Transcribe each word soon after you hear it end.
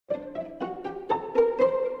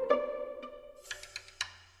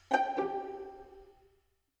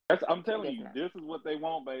I'm telling you, this is what they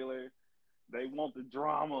want, Baylor. They want the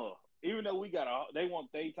drama. Even though they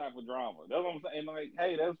want they type of drama. That's what I'm saying. Like,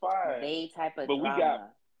 hey, that's fine. They type of but drama.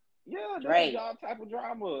 We got, that's y'all type of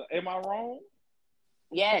drama. Am I wrong?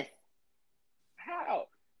 Yes. How?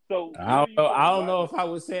 So I don't know if I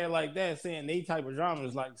would say it like that. Saying they type of drama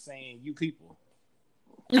is like saying you people.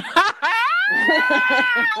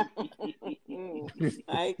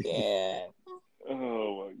 I can't.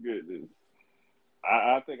 Oh my goodness.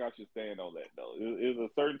 I think I should stand on that though. It's a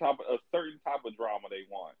certain type of drama they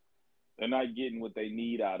want. They're not getting what they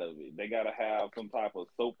need out of it. They got to have some type of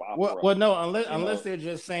soap opera. Well, no, unless they're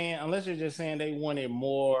just saying they wanted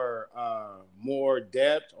more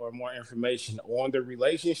depth or more information on the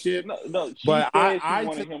relationship. No. She said she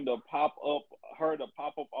wanted him to pop up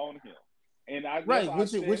on him, and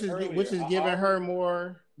which is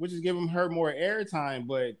giving her more airtime.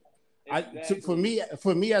 But exactly.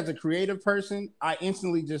 for me as a creative person, I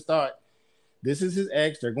instantly just thought, this is his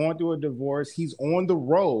ex. They're going through a divorce. He's on the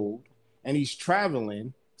road. And he's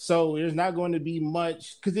traveling, so there's not going to be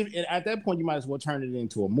much. Because at that point, you might as well turn it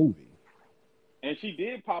into a movie. And she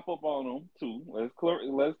did pop up on him too. Let's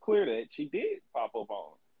clear that she did pop up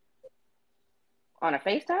on him on a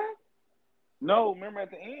FaceTime. No, remember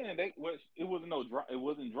at the end, it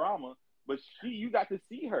wasn't drama, but you got to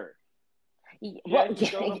see her. She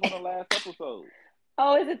showed up on the last episode.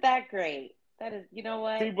 Oh, is it that great? That is, you know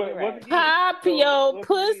what? See, but right. Pop your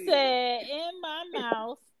pussy in my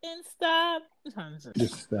mouth and stop.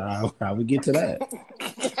 How we get to that? I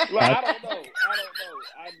don't know.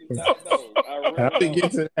 I do not know. How we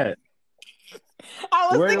get to that? I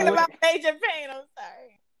was thinking about Major Pain. I'm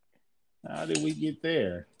sorry. How did we get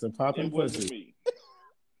there to popping pussy? Me.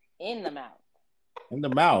 In the mouth. In the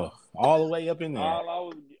mouth, all the way up in there.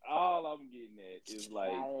 All I'm getting at is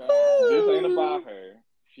like, this ain't about her.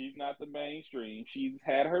 She's not the mainstream. She's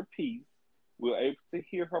had her piece. We're able to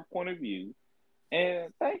hear her point of view.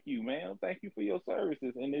 And thank you, ma'am. Thank you for your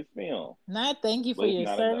services in this film. Not thank you for your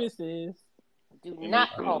services. Do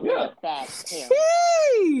not call me a bad parent.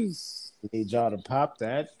 Need y'all to pop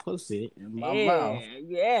that pussy in my mouth.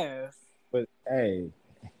 Yes. But hey,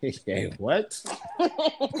 what?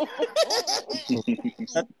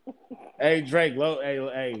 Hey Drake,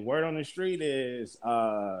 hey, word on the street is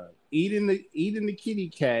eating the kitty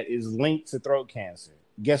cat is linked to throat cancer.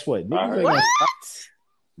 Guess what?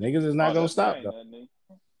 Niggas is not gonna stop though.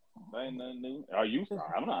 That ain't nothing new. Are you?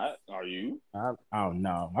 I'm not. Are you? I don't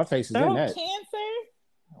know. My face is throat in that. Cancer?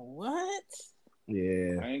 What?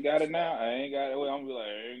 Yeah. I ain't got it now. I ain't got it. I'm gonna be like,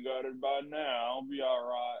 I ain't got it by now. I'll be all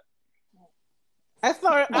right. I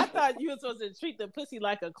thought you were supposed to treat the pussy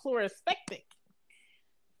like a chlorospectic.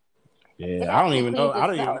 Yeah, I don't even know.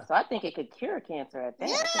 So I think it could cure cancer at that.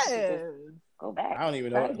 Yeah. Go back. I don't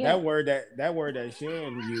even know that word that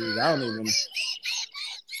Shan used. I don't even.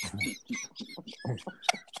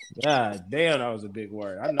 God damn, that was a big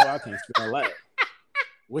word. I know I can't spell that.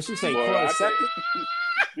 What she say? Chloroceptic?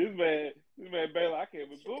 This man Baylor, I can't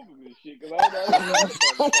even Google this shit because I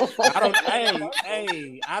don't.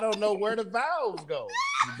 I don't know where the vowels go.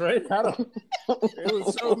 Right? There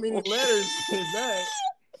was so many letters in that.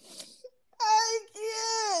 I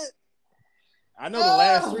can't. I know the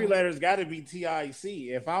last three letters got to be TIC.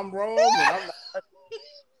 If I'm wrong, then I'm not.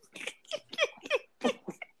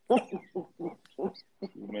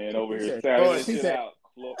 Man over here She said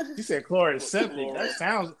chloroceptic.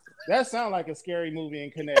 That sounds like a scary movie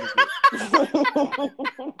in Connecticut. Oh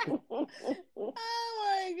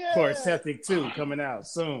my god. Chloroceptic 2 coming out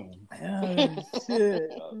soon. Oh shit.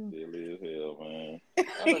 Silly as hell, man.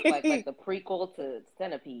 That looks like the prequel to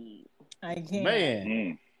Centipede. I can't.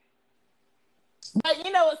 Man. But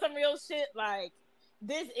you know what? Some real shit. Like,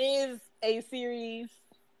 this is a series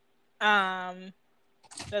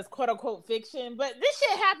that's quote unquote fiction, but this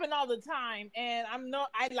shit happen all the time. And I know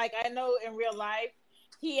in real life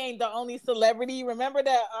he ain't the only celebrity. Remember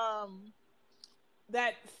that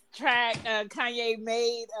track Kanye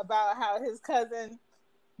made about how his cousin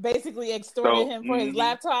basically extorted him for his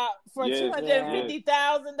laptop for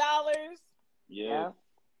 $250,000? Yeah.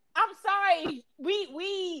 I'm sorry,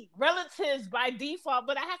 we relatives by default,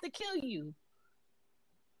 but I have to kill you.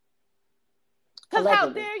 Because how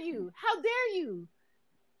dare you? How dare you?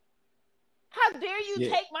 How dare you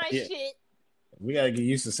take my shit? We gotta get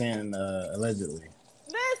used to saying allegedly.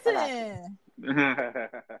 Listen.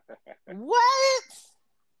 What?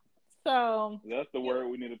 So that's the word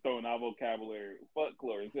we need to throw in our vocabulary. Fuck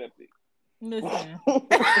chloroceptic. Listen.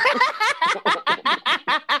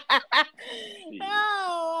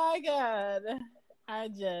 Oh my god.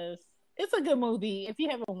 It's a good movie. If you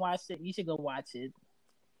haven't watched it, you should go watch it.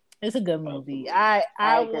 It's a good movie. I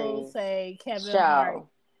will say Kevin Hart,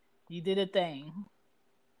 you did a thing.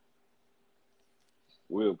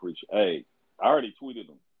 We'll preach. Hey, I already tweeted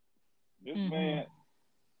him. This man,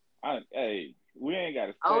 we ain't got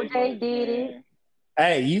to say OJ much, did man. it.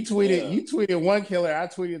 Hey, you tweeted one killer. I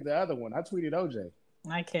tweeted the other one. I tweeted OJ.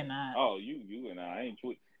 I cannot. Oh, you and I ain't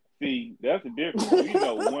tweet. See, that's the difference. We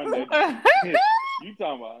know one that you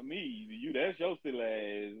talking about me. That's your silly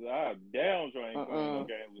ass. I'm down trying to play no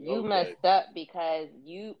games with You OJ. messed up because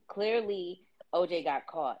you clearly OJ got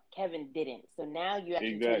caught. Kevin didn't. So now you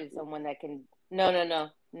actually tweeted someone that can. No.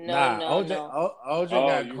 OJ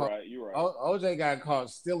got you're caught. Right. You're right. OJ got caught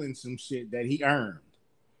stealing some shit that he earned.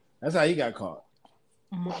 That's how he got caught.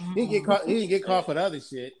 He didn't get caught for the other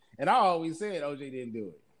shit. And I always said OJ didn't do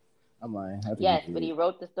it. I'm lying. Yes, but he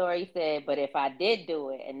wrote the story. He said, "But if I did do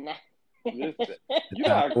it, and now listen, you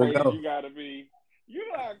know how crazy you gotta be. You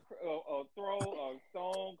know how throw a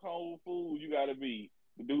stone cold fool you gotta be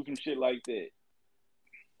to do some shit like that.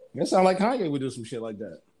 That sound like Kanye would do some shit like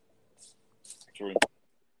that. True.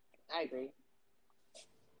 I agree.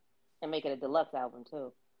 And make it a deluxe album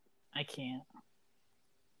too. I can't.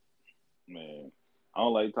 Man, I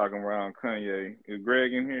don't like talking around Kanye. Is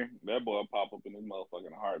Greg in here? That boy pop up in his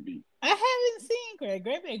motherfucking heartbeat. I haven't seen Greg.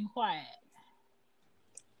 Greg been quiet.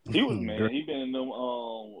 He was, man. He been in them what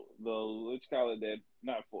you call it, that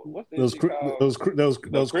not for what's that those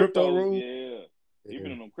crypto rooms. Yeah. He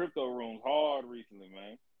been in them crypto rooms hard recently,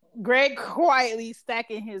 man. Greg quietly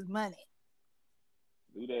stacking his money.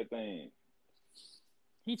 Do that thing.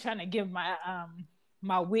 He trying to give my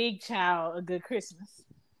my wig child a good Christmas.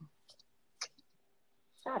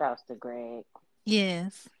 Shout outs to Greg.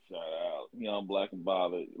 Yes. Shout out. Young Black and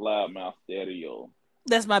Bothered. Loudmouth Stereo.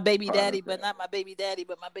 That's my baby daddy, but not my baby daddy,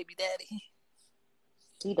 but my baby daddy.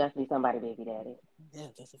 He definitely somebody's baby daddy. Yeah,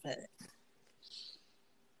 that's a fact.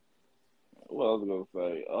 What I was gonna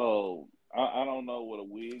say? Oh, I don't know what a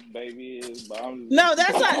wig baby is, but I'm just no,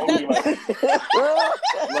 that's not. I was gonna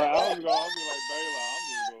be like Baylor.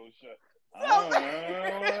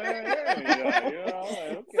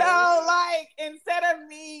 So like instead of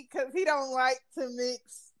me, because he don't like to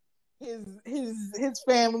mix his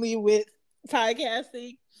family with Ty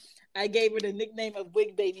Cassie, I gave her the nickname of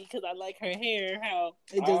Wig Baby because I like her hair, how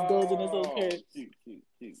it just goes in his little curves. Cute.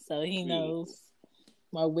 So he knows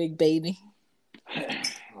my Wig Baby.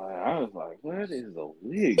 I was like, what is a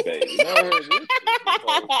wig baby? Never heard this shit.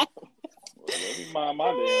 Well, let me mind my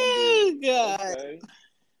damn business. Okay.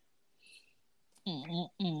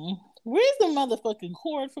 Where's the motherfucking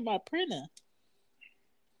cord for my printer?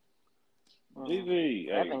 Gigi,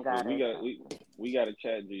 we got to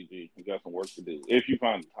chat, Gigi. We got some work to do if you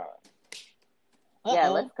find the time. Yeah,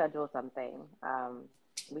 let's schedule something.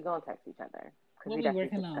 We gonna text each other because we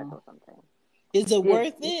working on. Schedule something. Is it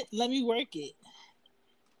worth it? Let me work it.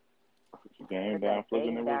 Game down,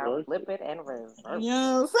 flipping and reverse. Flip it and reverse. You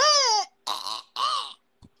know what I'm saying?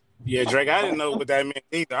 Yeah, Drake, I didn't know what that meant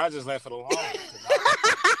either. I just left it alone.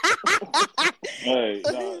 Hey,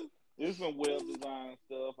 there's some well-designed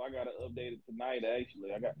stuff. I got to update it tonight,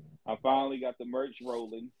 actually. I finally got the merch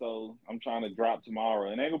rolling, so I'm trying to drop tomorrow.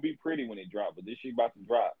 And it ain't going to be pretty when it drops, but this shit about to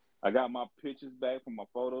drop. I got my pictures back from my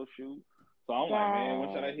photo shoot. So I'm like, man, when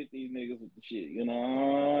should I hit these niggas with the shit? You know,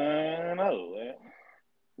 I don't know, man.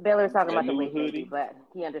 Baylor's talking about the wig baby, but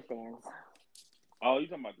he understands. Oh, you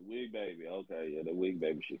talking about the wig baby? Okay, yeah, the wig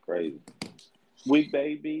baby shit crazy. Wig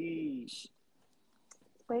baby.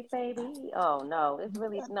 Wig baby. Oh no, it's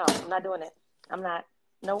really no. I'm not doing it. I'm not.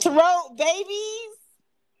 Nope. Throat babies.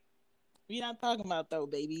 We're not talking about throat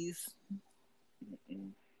babies.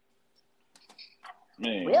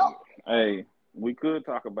 Man, hey, we could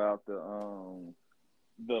talk about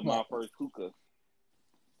my first hookah.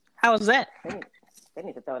 How was that? They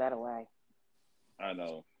need to throw that away. I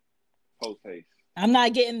know. Post haste. I'm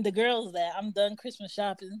not getting the girls that. I'm done Christmas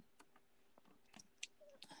shopping.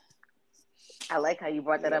 I like how you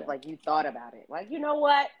brought that up like you thought about it. Like, you know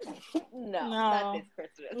what? No, not this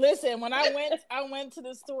Christmas. Listen, when I went to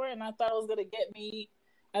the store and I thought I was gonna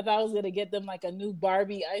get them like a new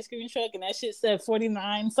Barbie ice cream truck, and that shit said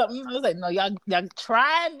 49 something. I was like, no, y'all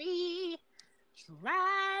try me.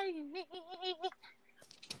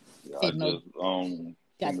 Yeah, I just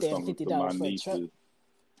got there $50 for a truck.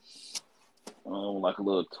 Like a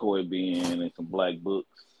little toy bin and some black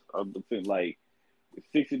books. I think like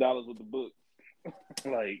 $60 with the books.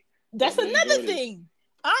 Like that's another thing.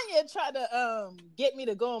 Anya tried to get me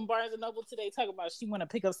to go on Barnes and Noble today, talking about she want to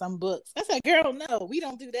pick up some books. I said, girl, no, we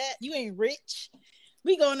don't do that. You ain't rich.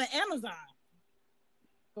 We going to Amazon.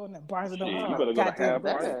 Going to Barnes and Noble. You better go to Half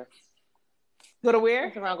Price. Go to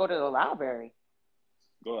where? Go to the library.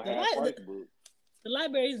 Go a half price book. The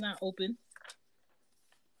library's not open.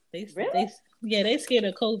 They scared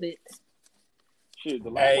of COVID. Shit, the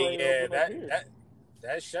library open up here.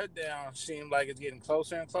 That shutdown seemed like it's getting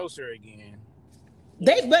closer and closer again.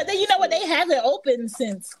 But you know what? They haven't opened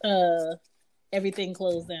since everything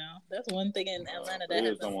closed down. That's one thing in Atlanta that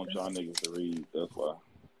I don't want y'all niggas to read. That's why.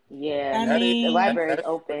 Yeah, the library's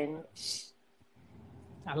open.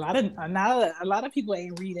 A lot of people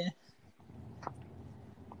ain't reading.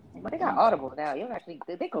 But they got Audible now.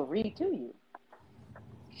 They can read to you.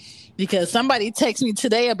 Because somebody texted me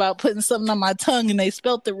today about putting something on my tongue and they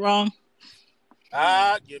spelt it wrong.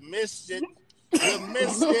 You missed it. You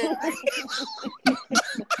missed it.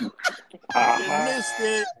 You missed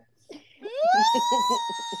it.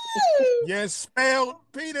 You spelled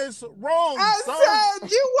penis wrong. I said,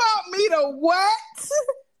 you want me to what?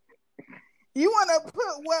 You want to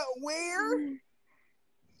put what where?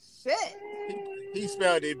 Shit. He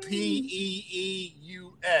spelled it Peeus.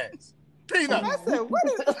 Peanut. I said, what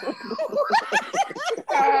is that?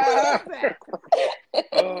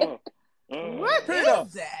 What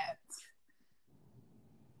is that?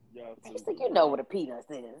 You know what a penis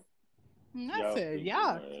is. I said,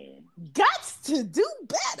 y'all got to do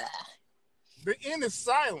better. The N is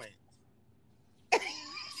silent.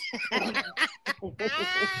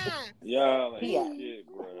 Y'all like shit,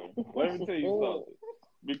 bro. Let me tell you something.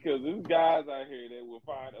 Because there's guys out here that will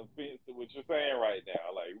find offense to what you're saying right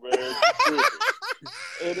now. Like, man, she's tripping.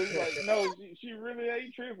 And it's like, no, she really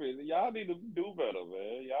ain't tripping. Y'all need to do better,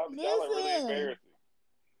 man. Y'all are really embarrassing.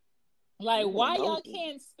 Like, why y'all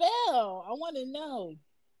can't spell? I want to know.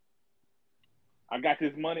 I got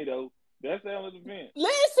this money, though. That's the only defense.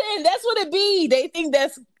 Listen, that's what it be. They think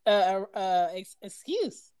that's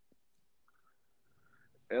excuse.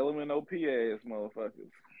 LMNOP ass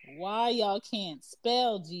motherfuckers. Why y'all can't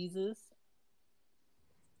spell, Jesus?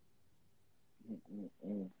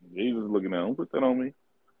 Jesus looking at him. Put that on me.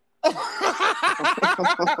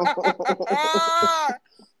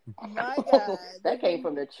 My God. That came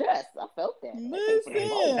from the chest. I felt that.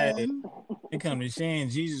 Listen. It come to Shane.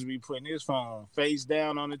 Jesus be putting his phone face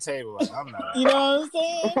down on the table. Like, I'm not. You know what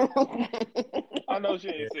I'm saying? I know she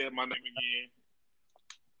ain't said my name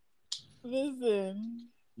again. Listen.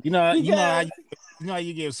 You know how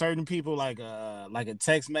you give certain people like a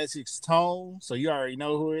text message tone, so you already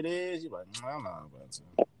know who it is. You're like, I don't know about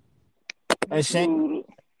that. That's Shane.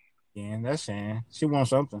 Yeah, that's Shane. She wants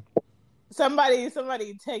something. Somebody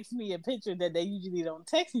texted me a picture that they usually don't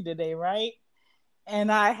text me today, right?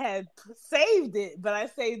 And I had saved it, but I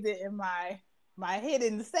saved it in my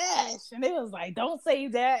hidden stash, and it was like, "Don't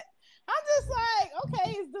save that." I'm just like,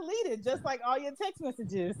 okay, it's deleted, just like all your text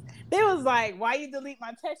messages. They was like, why you delete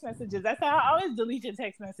my text messages? That's how I always delete your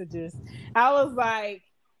text messages. I was like,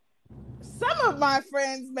 some of my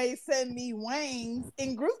friends may send me wangs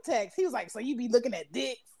in group text. He was like, so you be looking at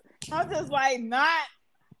dicks? I'm just like, not.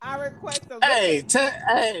 I request a Hey,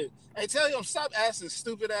 tell him stop asking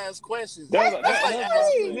stupid ass questions. That's like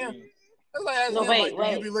asking him. That's like asking him, like,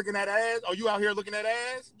 do you be looking at ass? Are you out here looking at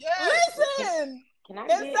ass? Yes. Listen.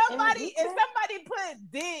 If somebody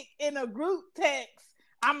put dick in a group text,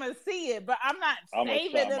 I'ma see it, but I'm not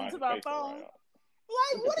saving them to my phone.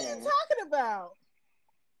 Like, what are you talking about?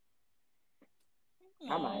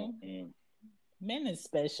 I might. Men is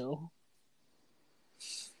special.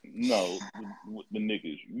 No, the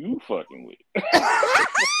niggas you fucking with.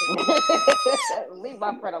 Leave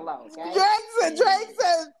my friend alone, okay? Drake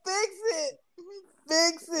said, fix it.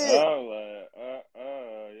 Oh,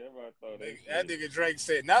 that nigga Drake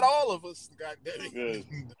said, not all of us. God damn it.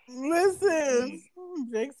 Listen,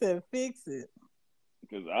 Drake said, fix it.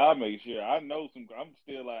 Because I make sure I know I'm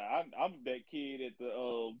still like I'm that kid at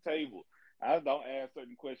the table. I don't ask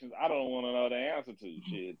certain questions I don't want to know the answer to.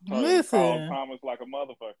 Shit, call comments like a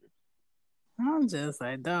motherfucker. I'm just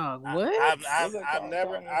like, dog, what? I've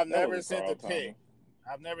never sent a pic.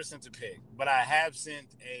 I've never sent a pic, but I have sent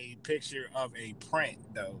a picture of a print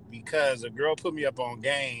though, because a girl put me up on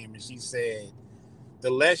game and she said, "The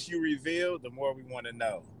less you reveal, the more we want to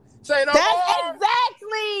know." Say no more.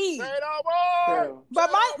 Exactly. Say no more. True.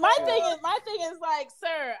 But my thing is like,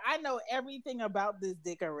 sir, I know everything about this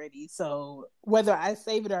dick already, so whether I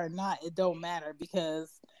save it or not, it don't matter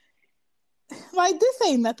because, like, this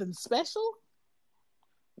ain't nothing special.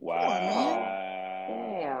 Wow.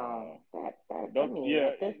 Damn.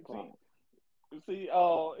 At this point. See, even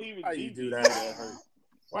why you Gigi do that?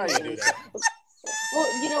 Why you do that?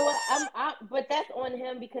 Well, you know what? But that's on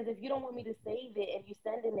him because if you don't want me to save it and you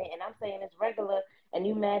sending it and I'm saying it's regular and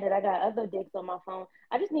you mad that I got other dicks on my phone,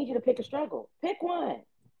 I just need you to pick a struggle. Pick one.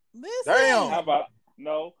 Listen. Damn. How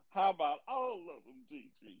about all of them, G?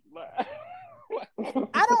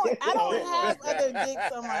 don't have other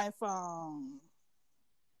dicks on my phone.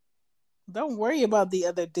 Don't worry about the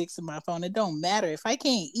other dicks in my phone. It don't matter. If I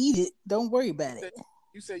can't eat it, don't worry about it.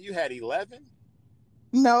 You said you had 11?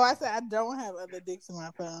 No, I said I don't have other dicks in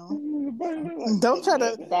my phone. Don't try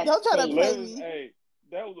to play me. Hey,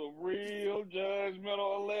 that was a real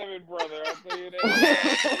judgmental 11, brother. I'll tell you that.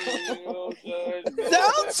 Real judgmental.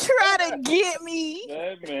 Don't try to get me.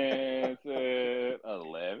 That man said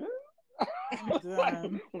 11.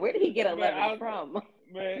 Where did he get 11 from?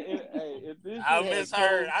 Man, if this I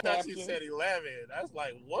misheard. I thought caption, you said 11. I was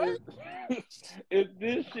like, what? If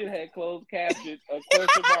this shit had closed caption, a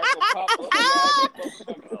question mark would pop up behind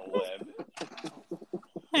that 11.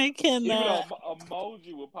 I cannot. Even an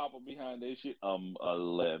emoji would pop up behind that shit.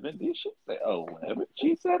 11. Did she say 11?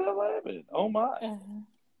 She said 11. Oh my.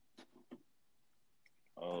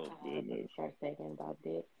 Oh goodness. Start thinking about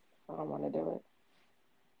this. I don't want to do it.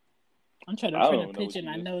 I'm trying to print a picture, and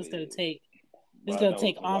I know it's gonna take. It's gonna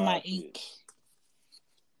take all my ink.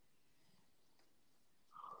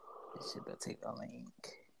 This shit gonna take all my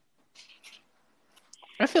ink.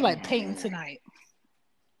 I feel like painting tonight.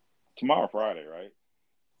 Tomorrow, Friday, right?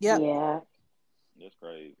 Yep. Yeah. That's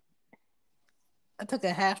crazy. I took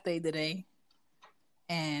a half day today,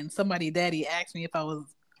 and daddy asked me if I was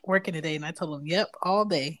working today, and I told him, "Yep, all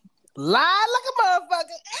day." Lie like a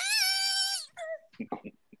motherfucker.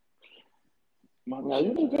 No,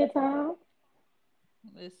 you need your time.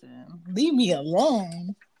 Listen, leave me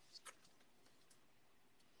alone.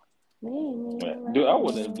 Dude, I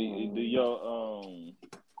wouldn't do your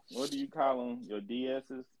what do you call them? Your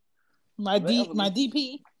DSs? My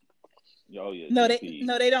DP. Oh yeah. No, DP.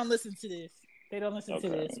 they don't listen to this. They don't listen to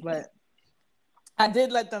this, but I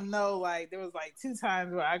did let them know. Like there was like 2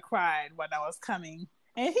 times where I cried when I was coming,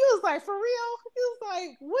 and he was like, "For real?" He was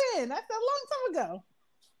like, "When?" I said, "A long time ago."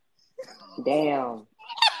 Damn.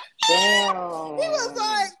 He was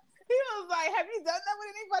like, "Have you done that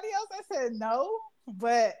with anybody else?" I said, "No,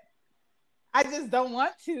 but I just don't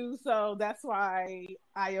want to, so that's why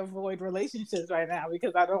I avoid relationships right now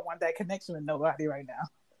because I don't want that connection with nobody right now."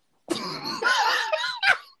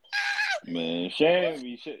 Man, Shan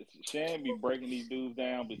be breaking these dudes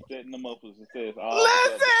down, but setting them up for success.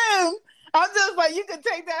 Listen, I'm just like, you can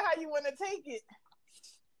take that how you want to take it.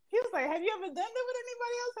 He was like, "Have you ever done that with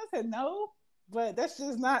anybody else?" I said, "No, but that's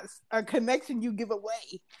just not a connection you give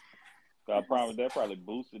away." So I promise that probably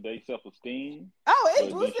boosted their self-esteem. Oh,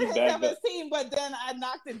 it boosted his self-esteem, but then I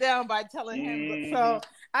knocked it down by telling him. So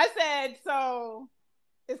I said, so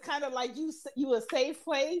it's kind of like you a safe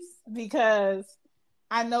place because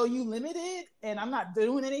I know you limited and I'm not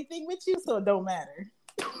doing anything with you, so it don't matter.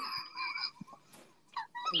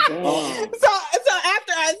 So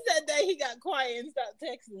after I said that, he got quiet and stopped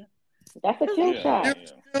texting. That's a kill shot.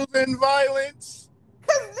 Children violence.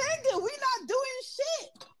 Cause nigga, we not doing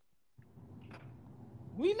shit.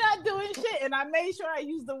 We not doing shit, and I made sure I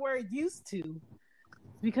used the word "used to"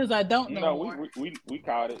 because I don't know. No, we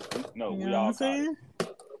caught it. No, we all caught it.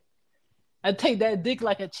 I take that dick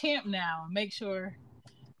like a champ now and make sure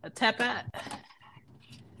I tap out.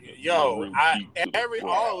 Yo,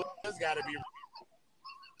 all of us gotta be.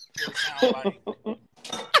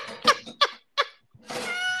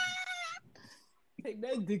 Take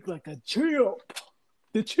that dick like a champ.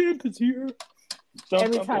 The champ is here.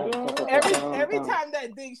 Every time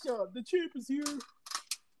that dick show up, the champ is here.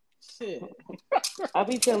 Shit. I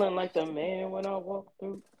be feeling like the man when I walk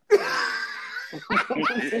through.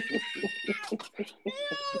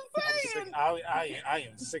 I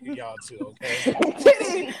am sick of y'all too,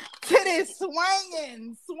 okay? Titty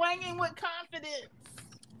swinging with confidence.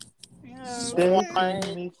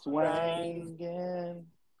 Swinging.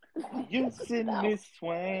 You see me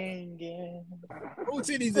swinging. Who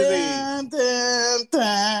titties is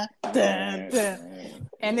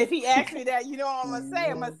And if he asks me that, you know what I'm gonna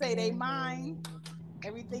say? I'm gonna say they mine.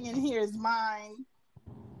 Everything in here is mine.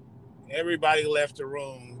 Everybody left the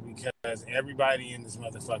room because everybody in this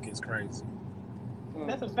motherfucker is crazy.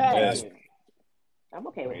 That's a fact. I'm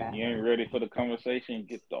okay with that. You ain't ready for the conversation?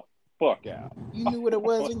 Get the fuck out. You knew what it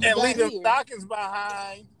was when you and got leave here. the stockings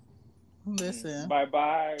behind. Listen. Bye.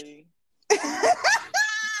 I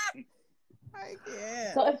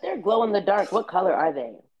can't. So if they're glow in the dark, what color are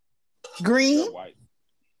they? Green. They're white.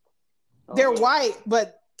 They're white,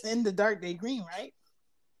 but in the dark they green, right?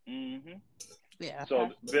 Mm-hmm. Yeah.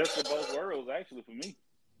 So best of both worlds, actually, for me.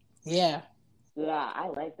 Yeah. Yeah, I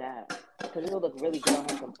like that because it'll look really good on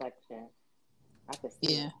her complexion. I can see.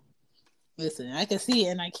 Yeah. Listen, I can see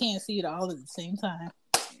it and I can't see it all at the same time.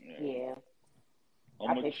 Yeah.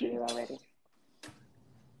 I picture you already.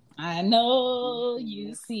 I know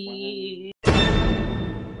you see it.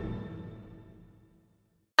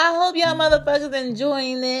 hope y'all motherfuckers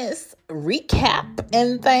enjoying this recap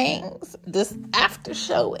and things, this after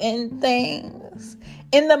show and things.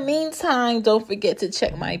 In the meantime, don't forget to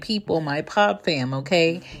check my people, my pod fam,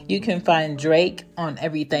 okay? You can find Drake on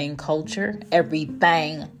Everything Culture.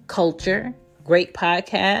 Great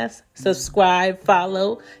podcast. Subscribe,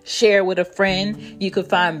 follow, share with a friend. You can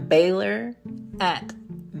find Baylor at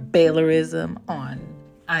Baylorism on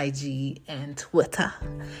IG and Twitter.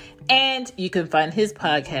 And you can find his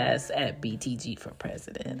podcast at BTG for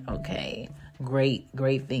President. Okay. Great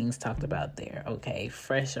things talked about there. Okay.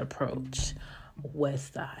 Fresh approach.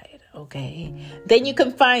 West Side. Okay. Then you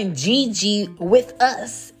can find Gigi with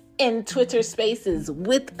us in Twitter Spaces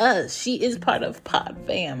with us. She is part of Pod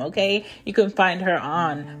Fam, okay? You can find her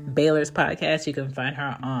on Baylor's podcast. You can find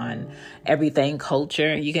her on Everything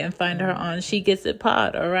Culture. You can find her on She Gets It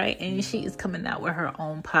Pod, all right? And she is coming out with her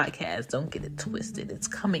own podcast. Don't get it twisted. It's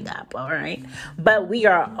coming up, all right? But we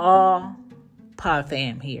are all Pod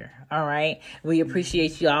Fam here. All right. We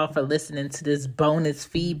appreciate y'all for listening to this bonus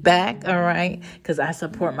feedback. All right. Because I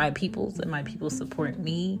support my peoples and my people support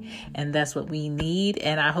me. And that's what we need.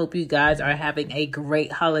 And I hope you guys are having a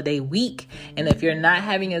great holiday week. And if you're not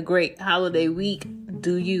having a great holiday week,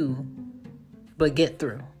 do you? But get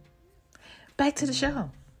through. Back to the show.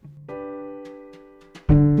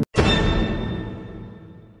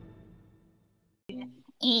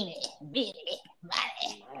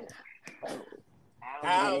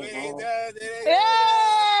 How it does it.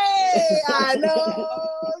 Hey, I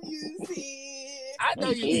know you see it. I know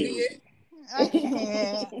you see it. I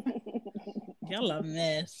can't. Y'all a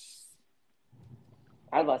mess.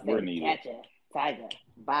 I was We're going to say needed. catcher, tiger,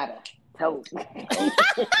 bada, toe.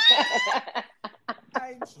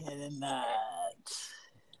 I cannot.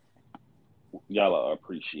 Y'all are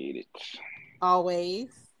appreciated. Always.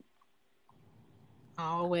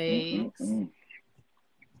 Always. Mm-hmm.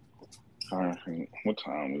 What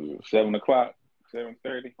time is it? 7 o'clock?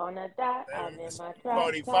 7:30? On the dot, I'm in my truck,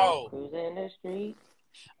 44. cruising the street.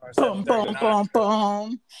 Boom, boom, boom,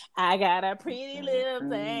 boom. I got a pretty little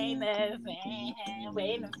thing that's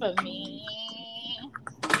waiting for me.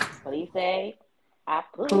 What do you say? I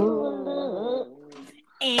pull up.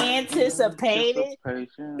 Anticipated.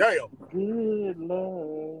 Anticipation. Damn. Good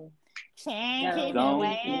love. Can't keep Don't you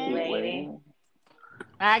keep it waiting. waiting.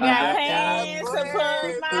 I got I plans to put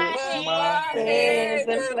my hands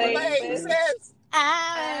in places.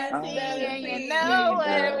 I'm seeing you know what I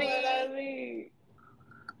mean.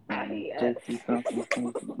 Just see something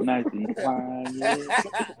nice and quiet.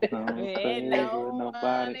 With no Nobody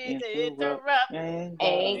one to interrupt. interrupt.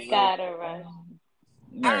 Ain't gotta rush.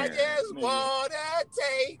 I just wanna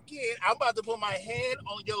take it. I'm about to put my hand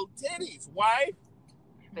on your titties, wife.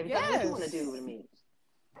 Baby, Yes. what you want to do with me?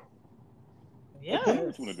 Yeah.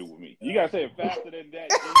 What you want to do with me? You gotta say it faster than that.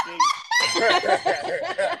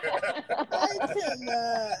 I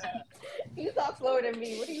cannot. You talk slower than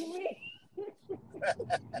me. What do you mean?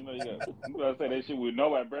 You know, you gotta say that shit with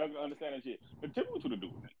nobody, bro. I can understand that shit. But tell me what you want to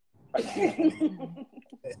do with me.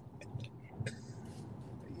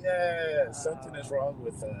 Yeah, something is wrong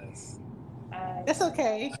with us. It's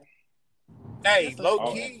okay. Hey, That's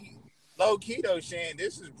low key though, Shan.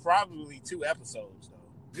 This is probably 2 episodes though.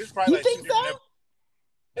 This is probably You like think 2 different so?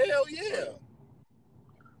 Hell yeah.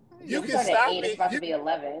 You We can started at stop 8, it's it. about to be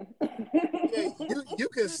 11. Yeah, you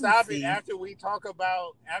can stop it see. after we talk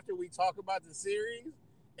about the series,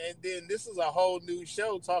 and then this is a whole new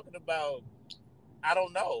show talking about I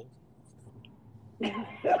don't know.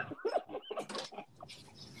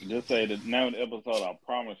 Just say that now in the episode, I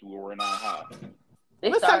promise you we're not high.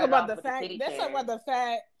 Let's talk about the fact. Let's talk about the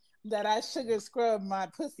fact that I sugar scrubbed my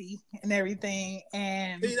pussy and everything.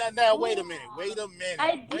 And See, now wait a minute. I Wait a did minute.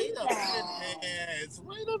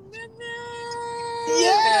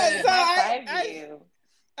 yeah, so I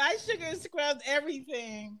I sugar scrubbed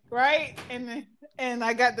everything, right? And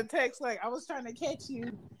I got the text like I was trying to catch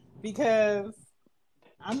you because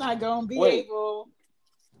I'm not gonna be able.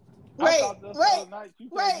 I thought this other night you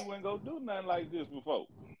said you wouldn't go do nothing like this before.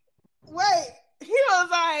 Wait, he was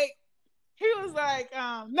like,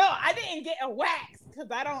 no, I didn't get a wax because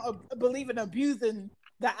I don't believe in abusing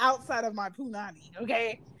the outside of my punani,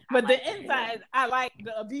 okay? But the inside, I like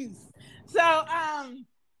the abuse. So,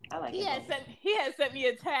 he had sent me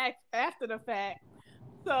a text after the fact.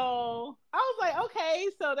 So I was like, okay,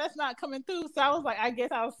 so that's not coming through. So I was like, I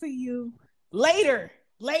guess I'll see you later.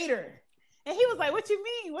 And he was like, what you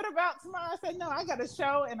mean? What about tomorrow? I said, no, I got a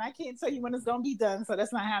show and I can't tell you when it's gonna be done, so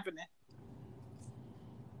that's not happening.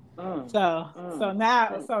 So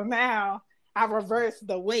now I reversed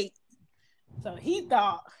the weight. So he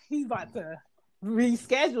thought he's about to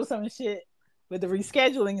reschedule some shit but the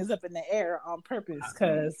rescheduling is up in the air on purpose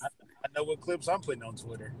because I know what clips I'm putting on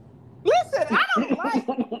Twitter. Listen, I don't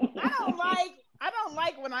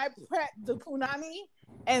like when I prep the punani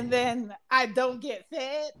and then I don't get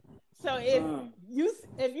fed. So if you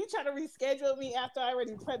try to reschedule me after I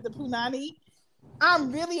already prepped the punani,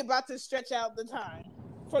 I'm really about to stretch out the time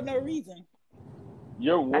for no reason.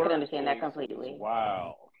 Your I can understand that completely.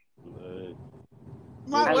 Wow.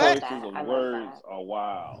 My Your choices of words are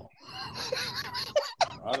wow.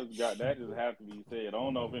 I just got that. Just have to be said. I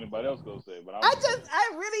don't know if anybody else gonna say it, but I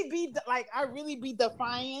really be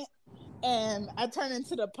defiant, and I turn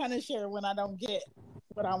into the Punisher when I don't get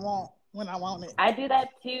what I want when I want it. I do that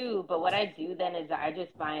too, but what I do then is I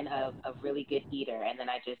just find a really good eater, and then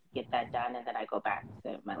I just get that done, and then I go back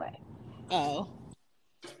to my life. Oh,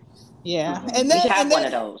 yeah, and then one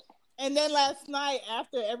of those. And then last night,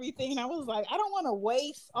 after everything, I was like, I don't want to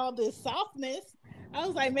waste all this softness. I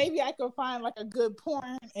was like, maybe I could find like a good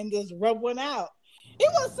porn and just rub one out. It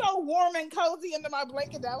was so warm and cozy under my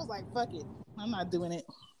blanket that I was like, fuck it, I'm not doing it.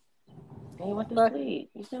 And you went to sleep.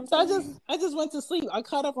 So I just went to sleep. I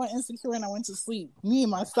caught up on Insecure and I went to sleep. Me and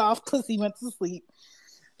my soft pussy went to sleep.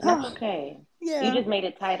 That's okay. Yeah. You just made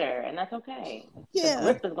it tighter, and that's okay. Yeah.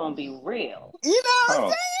 The grip is gonna be real. You know what I'm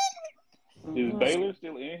saying? Is Baylor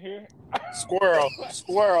still in here? Squirrel.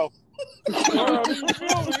 Squirrel.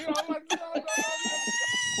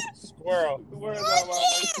 Squirrel.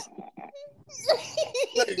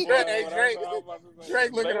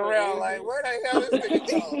 Drake looking around like, where the hell is this nigga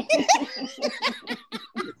going?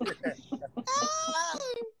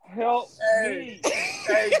 Help me.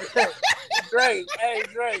 Hey, Drake,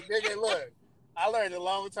 nigga, look. I learned a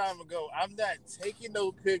long time ago. I'm not taking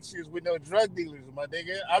no pictures with no drug dealers, my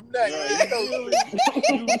nigga. I'm not. You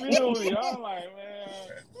feel me? I'm like, man.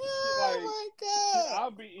 Oh my God. I'll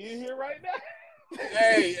be in here right now.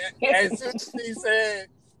 Hey, as soon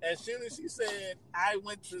as she said, I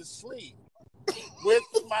went to sleep with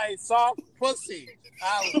my soft pussy,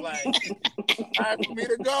 I was like, time for me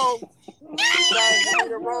to go. Time for me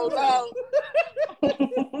to roll out.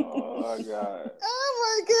 Oh my God. Oh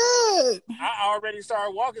my God. I already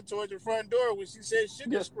started walking towards the front door when she said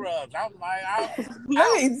sugar scrubs. I'm like,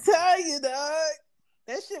 let me tell you, dog.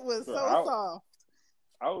 That shit was so soft.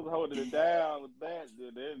 I was holding it down with that.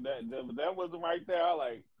 That wasn't right there. I was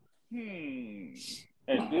like,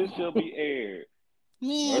 and this shall be aired.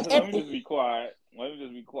 Man, let me just be quiet.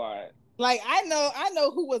 Like I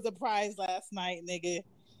know who was a prize last night, nigga.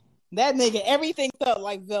 That nigga, everything felt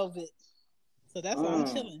like velvet. So that's why I'm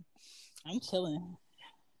chilling.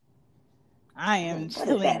 I am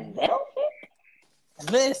chilling.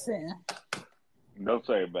 Listen. Don't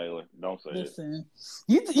say it, Baylor. Don't say it. Listen.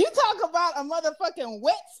 You talk about a motherfucking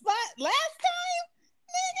wet spot last time,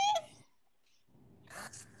 nigga?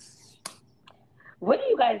 What do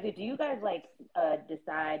you guys do? Do you guys like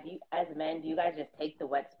decide? As men, do you guys just take the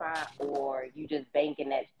wet spot, or you just banking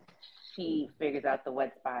that she figures out the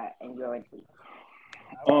wet spot and you're in sleep?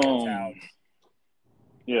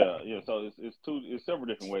 Yeah. So it's several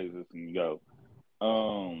different ways this can go.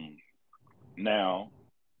 Now,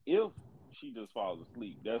 if she just falls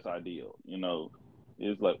asleep, that's ideal. You know,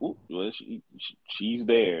 it's like, she's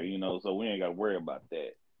there. You know, so we ain't got to worry about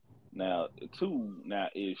that. Now, if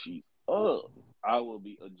she's up, I will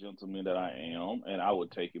be a gentleman that I am, and I would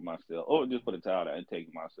take it myself, or just put a towel down and take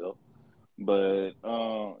it myself. But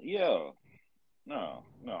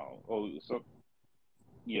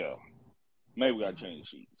maybe we gotta change the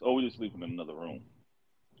sheets, or we just sleep in another room.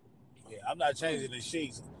 Yeah, I'm not changing the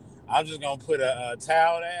sheets. I'm just gonna put a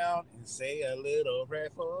towel down and say a little prayer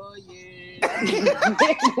for you.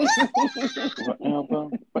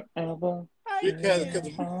 Because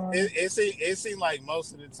it seems like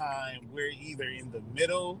most of the time we're either in the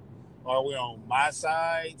middle or we're on my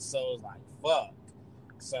side, so it's like fuck.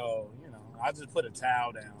 So I just put a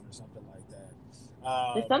towel down or something like that.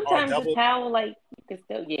 Sometimes the towel, like, you can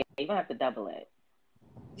still, you don't have to double it.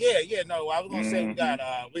 Yeah. No, I was gonna say we got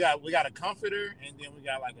a comforter, and then we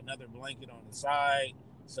got like another blanket on the side.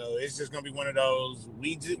 So it's just gonna be one of those.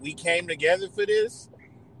 We came together for this,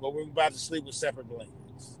 but we're about to sleep with separate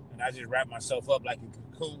blankets, and I just wrap myself up like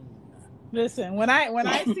a cocoon. Listen, when I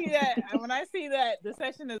see that the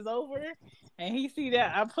session is over, and he see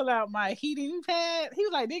that I pull out my heating pad, he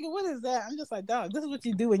was like, "Nigga, what is that?" I'm just like, "Dog, this is what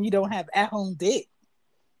you do when you don't have at-home dick."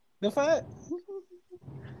 The fuck.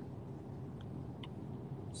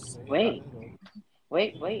 Wait.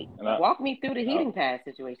 Walk me through the heating pad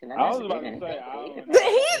situation. I was about to say,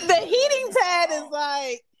 the heating pad is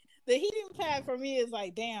like, the heating pad for me is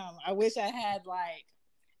like, damn, I wish I had like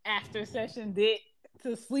after session dick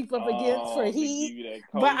to sleep up against for to heat. give you that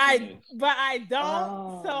But coziness. I don't.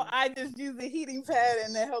 Oh. So I just use the heating pad,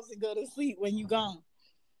 and it helps you go to sleep when you gone.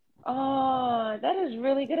 Oh, that is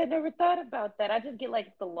really good. I never thought about that. I just get like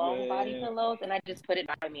the long body Man. pillows and I just put it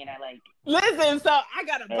by me and I like. Listen, so I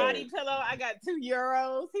got a body Hey. pillow. I got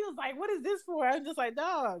 €2. He was like, "What is this for?" I'm just like,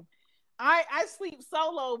 "Dog, I sleep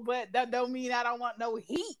solo, but that don't mean I don't want no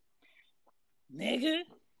heat, nigga."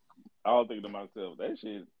 I was thinking to myself, that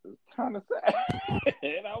shit is kind of sad.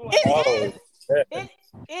 And I'm like, It is.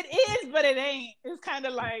 It is, but it ain't. It's kind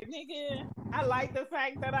of like, nigga, I like the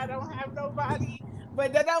fact that I don't have nobody,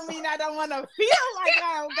 but that don't mean I don't want to feel like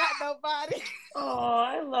I don't got nobody. Oh,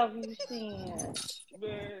 I love you, Shan.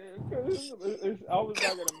 man, it's always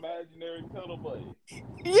like an imaginary cuddle buddy.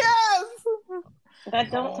 Yes. That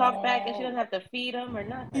don't talk back and she doesn't have to feed him or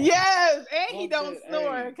nothing. Yes, and he Fuck don't that,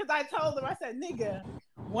 snore. hey. Because I told him, I said, nigga,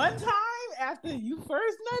 one time after you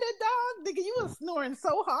first nutted, dog, nigga, you was snoring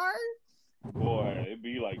so hard. Boy, it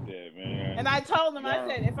be like that, man. And I told him, Yeah. I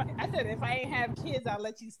said, if I ain't have kids, I'll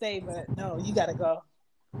let you stay, but no, you gotta go.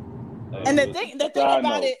 Hey, And the listen, thing side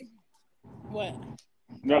about note. it, what?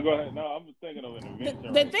 No, go ahead. No, I'm just thinking of an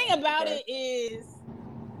invention. The right thing now, about okay? it is,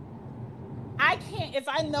 I can't, if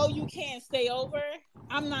I know you can't stay over,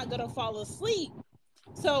 I'm not gonna fall asleep.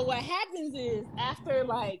 So what happens is after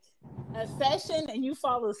like a session and you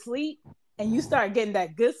fall asleep and you start getting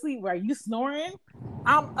that good sleep where you snoring,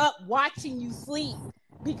 I'm up watching you sleep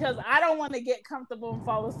because I don't want to get comfortable and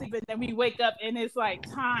fall asleep and then we wake up and it's like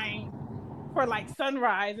time for like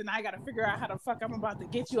sunrise and I gotta figure out how the fuck I'm about to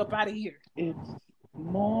get you up out of here. It's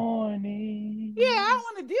morning. Yeah, I don't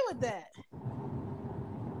want to deal with that.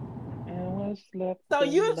 And we slept. So the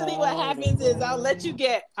usually what night happens is away. I'll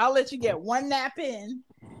let you get one nap in,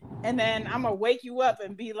 and then I'm gonna wake you up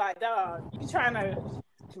and be like, dog, you trying to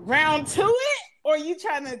round to it or you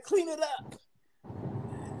trying to clean it up?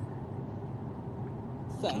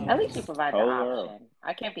 So At least you provide the Oh, option. wow.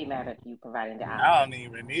 I can't be mad at you providing the option. I don't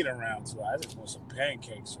even need a round two. I just want some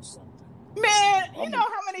pancakes or something. man, you I'm know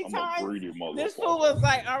how many I'm a times greedy this motherfucker. fool was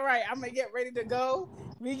like, all right, I'm gonna get ready to go.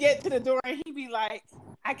 We get to the door and he be like,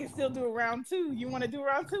 I can still do a round two. You want to do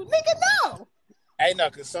round two? Nigga, no. Hey, no,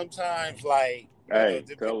 because sometimes, like, Hey,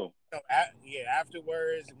 you tell him. know,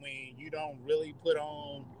 afterwards, when you don't really put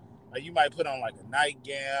on, like, you might put on like a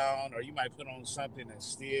nightgown, or you might put on something that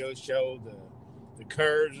still show the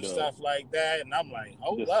curves and stuff like that, and I'm like,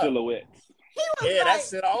 hold The up, silhouettes. He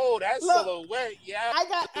was like, that's look, silhouette, yeah.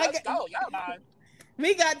 Let's go, y'all mind.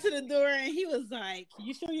 We got to the door and he was like,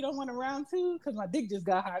 you sure you don't want a round two? Because my dick just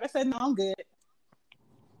got hard. I said, no, I'm good.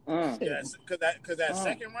 Yeah, because that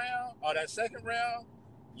second round,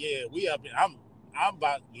 yeah, we up in, I'm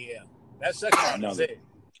about, yeah, that second round is it.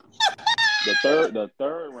 The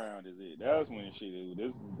third round is it. That's when shit is. This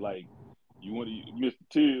is like you want to Mr.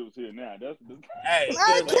 Tibbs here now. That's hey.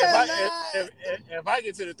 If I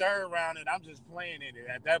get to the third round and I'm just playing in it,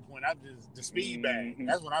 at that point I'm just the speed bag.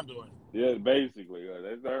 That's what I'm doing. Yeah, basically.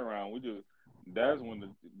 That third round, that's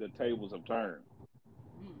when the tables have turned.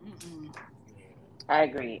 I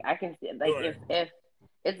agree. I can see like if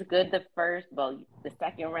it's good the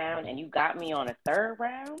second round and you got me on a third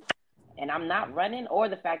round and I'm not running, or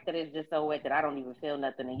the fact that it's just so wet that I don't even feel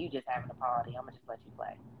nothing and you just having a party, I'm gonna just let you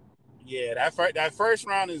play. Yeah, that first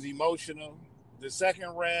round is emotional. The second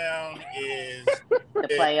round is the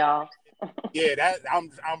playoffs. Yeah, that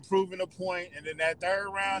I'm proving a point, and then that third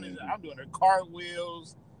round is I'm doing the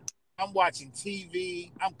cartwheels, I'm watching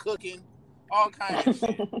TV, I'm cooking, all kinds of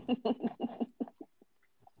shit.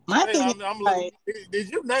 Did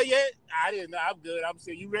you nut yet? I didn't know. I'm good. I'm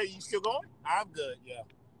saying, you ready? You still going? I'm good. Yeah.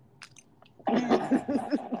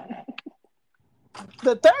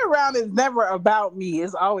 The third round is never about me.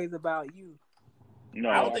 It's always about you. No,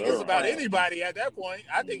 I don't think it's about anybody at that point.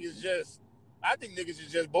 I think niggas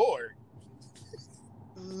is just bored.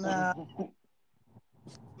 Nah.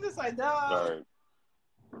 It's like, dog.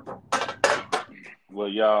 Well,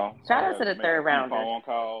 y'all. Shout out to the third round. Phone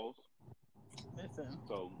calls. Listen.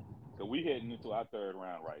 So we heading into our third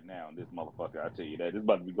round right now. This motherfucker, I tell you that. This is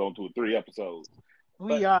about to be going to 3 episodes.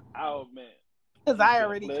 We are. Oh, man. Because I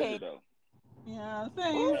already came. Though. You know what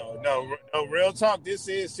I'm saying? No, real talk. This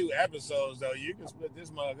is 2 episodes, though. You can split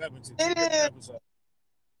this mug up into 2 different episodes.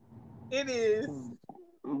 It is.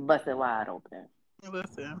 Bust it wide open.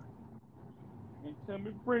 Listen. And tell me,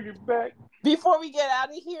 bring it back. Before we get out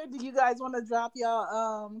of here, do you guys want to drop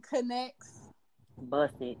y'all connects?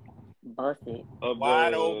 Bust it.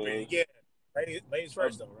 Wide open. Yeah. Ladies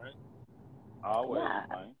first, though, right? Always, yeah.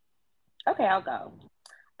 man. Okay, I'll go.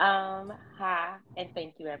 Hi, and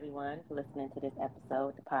thank you everyone for listening to this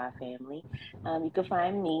episode, the Pod Family. You can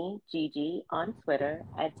find me, Gigi, on Twitter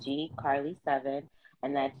at gcarly7,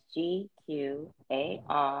 and that's GQARLY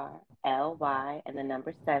and the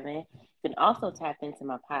number 7. You can also tap into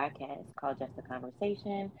my podcast called Just a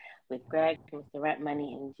Conversation with Greg, Mr. Rent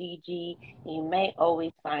Money, and Gigi. You may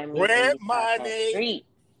always find me in Rent these podcast money. streets.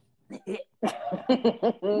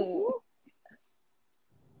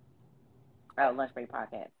 Lunch Break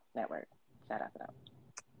Podcast Network. Shout out to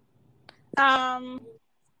them.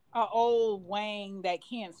 Our old Wayne that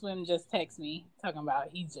can't swim just text me talking about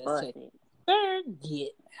he just Bullshit.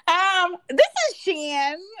 forget. This is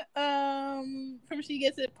Shan. From She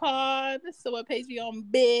Gets It Pod. So what pays me on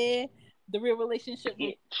bed. The Real Relationship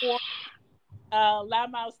Report.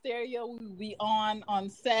 Loudmouth Stereo. We will be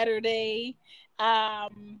on Saturday.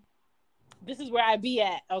 This is where I be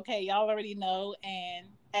at. Okay, y'all already know. And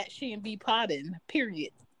at Shan B Poddin.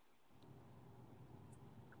 Period.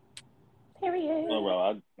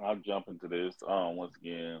 Well, I'll jump into this. Once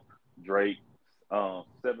again, Drake,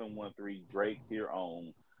 713 Drake here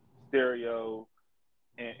on stereo,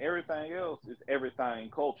 and everything else is everything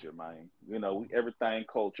culture, man. You know, we everything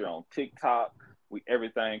culture on TikTok, we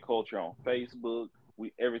everything culture on Facebook,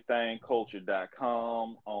 we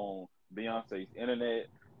everythingculture.com on Beyonce's internet,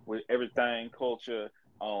 we everything culture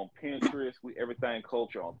on Pinterest, we everything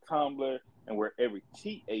culture on Tumblr, and we're every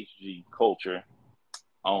THG culture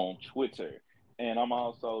on Twitter. And I'm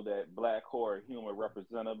also that Black Horror Humor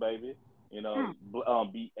representative, baby. You know,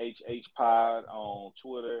 BHH Pod on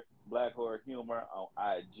Twitter, Black Horror Humor on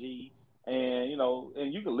IG. And, you know,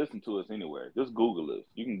 and you can listen to us anywhere. Just Google us.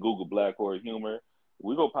 You can Google Black Horror Humor.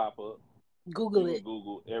 We go pop up. Google it.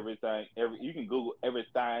 Google everything. You can Google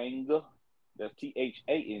everything. That's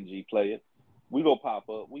THANG, play it. We go pop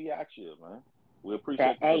up. We actually, man. We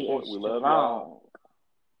appreciate the support. We love y'all.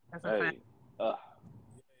 That's hey,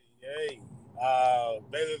 Yay.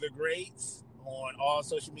 Baylor the Greats on all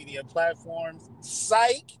social media platforms.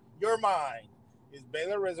 Psych Your Mind is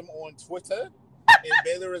Baylorism on Twitter and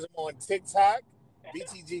Baylorism on TikTok.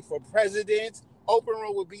 BTG for President, Open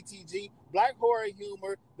Road with BTG, Black Horror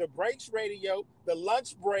Humor, The Breaks Radio, The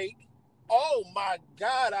Lunch Break. Oh my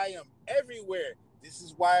God, I am everywhere. This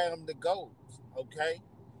is why I'm the GOAT, okay?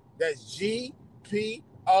 That's GPOAT.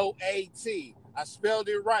 I spelled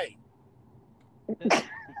it right.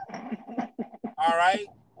 All right.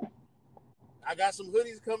 I got some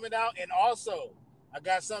hoodies coming out, and also I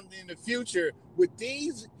got something in the future with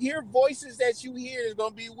these here voices that you hear is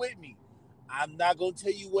gonna be with me. I'm not gonna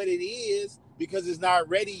tell you what it is because it's not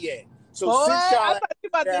ready yet. So since y'all, I thought you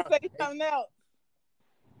about to say something else.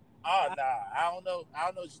 Oh nah, I don't know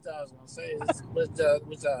what you thought I was gonna say. What y'all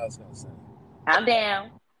was gonna say? I'm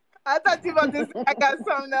down. I thought you about to say I got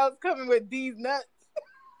something else coming with these nuts.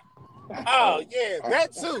 Oh yeah,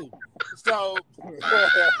 that too. So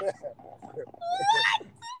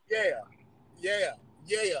yeah.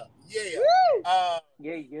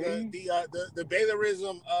 The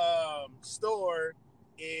Baylorism store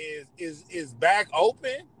is back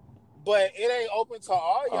open, but it ain't open to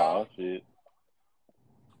all y'all. Oh shit.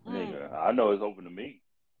 Nigga, I know it's open to me.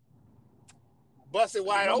 Busted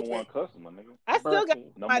wide number open. One customer, nigga. I still got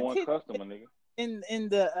number one customer, nigga. In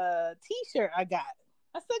the t-shirt I got.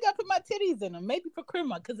 I still got to put my titties in them, maybe for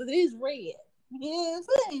Christmas, because it is red. Yeah,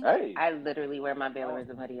 hey. I literally wear my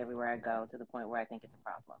Baylorism hoodie everywhere I go to the point where I think it's a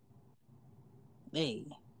problem. Hey,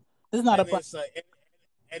 it's not it's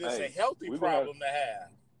a healthy problem to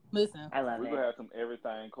have. Listen, I love it. We're gonna have some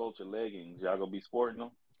everything culture leggings. Y'all gonna be sporting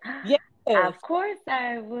them? Yeah, of course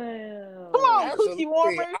I will. Come on, Coochie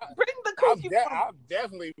warmers. Bring the coochie warmers. I'm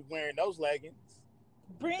definitely wearing those leggings.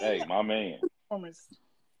 Hey, my man. Warmers.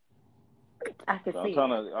 I can see.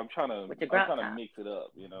 I'm trying to mix it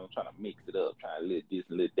up. You know, trying to mix it up, trying to lit this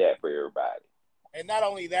and lit that for everybody. And not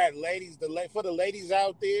only that, ladies, for the ladies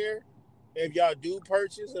out there, if y'all do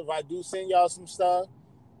purchase, if I do send y'all some stuff,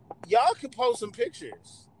 y'all can post some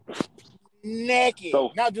pictures naked. So,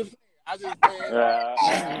 not just. I just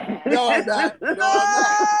no, I'm not.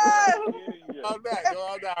 I'm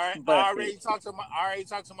not. I already talked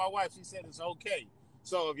to my wife. She said it's okay.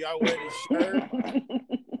 So if y'all wear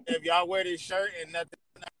this shirt, and nothing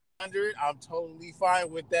under it, I'm totally fine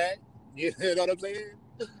with that. You know what I'm saying?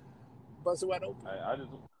 Bust it wide open. I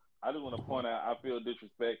just want to point out, I feel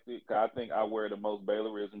disrespected because I think I wear the most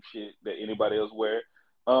Baylorism shit that anybody else wear.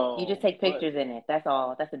 You just take pictures in it. That's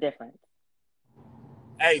all. That's the difference.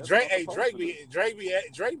 Hey, Drake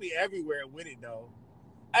be everywhere with it though.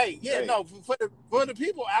 Hey, yeah, no, for the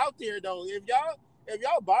people out there though, if if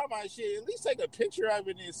y'all buy my shit, at least take a picture of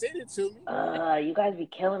it and send it to me. You guys be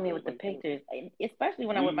killing me with the pictures, especially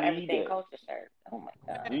when I wear my everything culture shirt. Oh my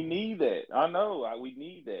god. We need that. I know. We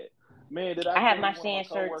need that. Man, did I have tell my you one of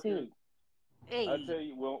Shan shirt too. Hey. I tell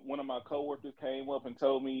you, one of my coworkers came up and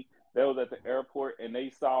told me they was at the airport and they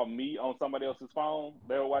saw me on somebody else's phone.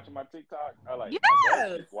 They were watching my TikTok. I like,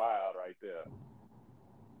 that's just wild right there.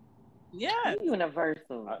 Yeah.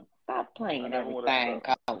 Universal. Stop playing in everything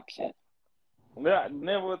culture. I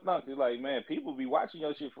never would thought. It's like, man, people be watching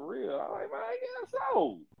your shit for real. I'm like, man, yeah,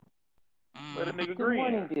 so. Let a nigga grin.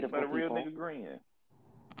 Morning, beautiful Let a real people. nigga grin.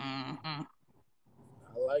 I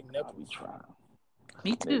like nipples. I'll be trying.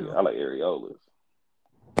 Me too. Nigga, I like areolas.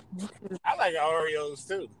 I like Oreos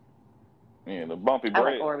too. Yeah, the bumpy I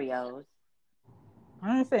bread. like Oreos.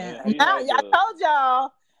 I'm saying. Yeah, I told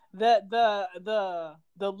y'all that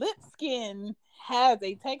the lip skin has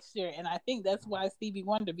a texture, and I think that's why Stevie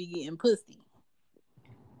Wonder be getting pussy.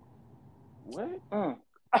 What? I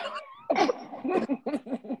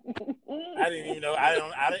didn't even know.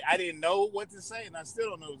 I didn't know what to say, and I still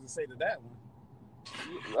don't know what to say to that one.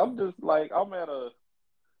 I'm just like,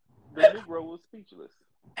 the Negro was speechless.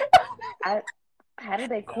 How do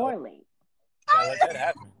they correlate? I let that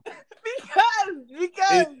happen. Because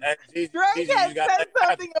Drake had said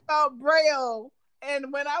something about Braille,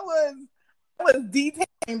 and when I was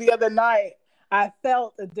detailing the other night, I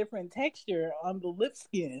felt a different texture on the lip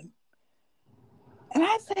skin, and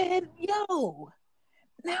I said, "Yo,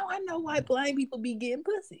 now I know why blind people be getting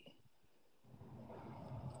pussy."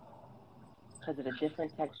 Because of the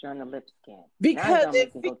different texture on the lip skin. Because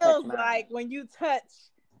it feels like when you touch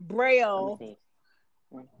Braille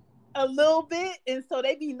a little bit, and so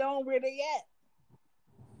they be knowing where they at.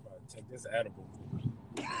 Take this edible.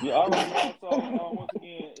 Yeah, all right, y'all. So once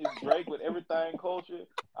again, it's Drake with Everything Culture.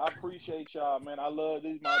 I appreciate y'all, man. I love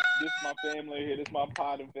this. My family here. This my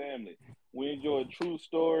pod and family. We enjoy a true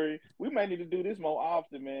story. We may need to do this more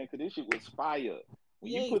often, man, because this shit was fire.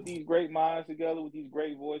 When you put these great minds together with these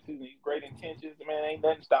great voices and these great intentions, man, ain't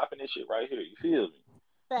nothing stopping this shit right here. You feel me?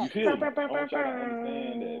 You feel me? I want y'all to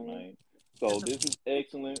understand that, man. So this is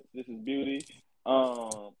excellence. This is beauty.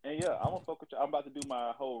 And yeah, I'm gonna fuck with you. I'm about to do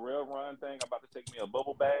my whole rail run thing. I'm about to take me a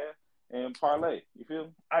bubble bath and parlay. You feel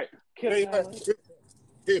me? All right, He's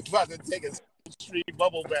about to take a street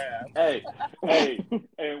bubble bath. Hey,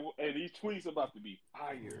 and these tweets about to be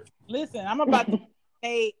fire. Listen, I'm about to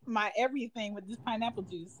make my everything with this pineapple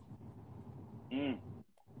juice.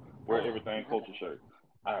 Wear Everything Culture shirt.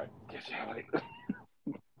 All right, catch y'all later.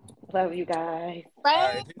 Love you guys. All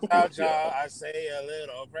right, peace out, y'all. I say a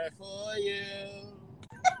little prayer for you.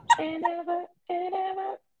 And ever.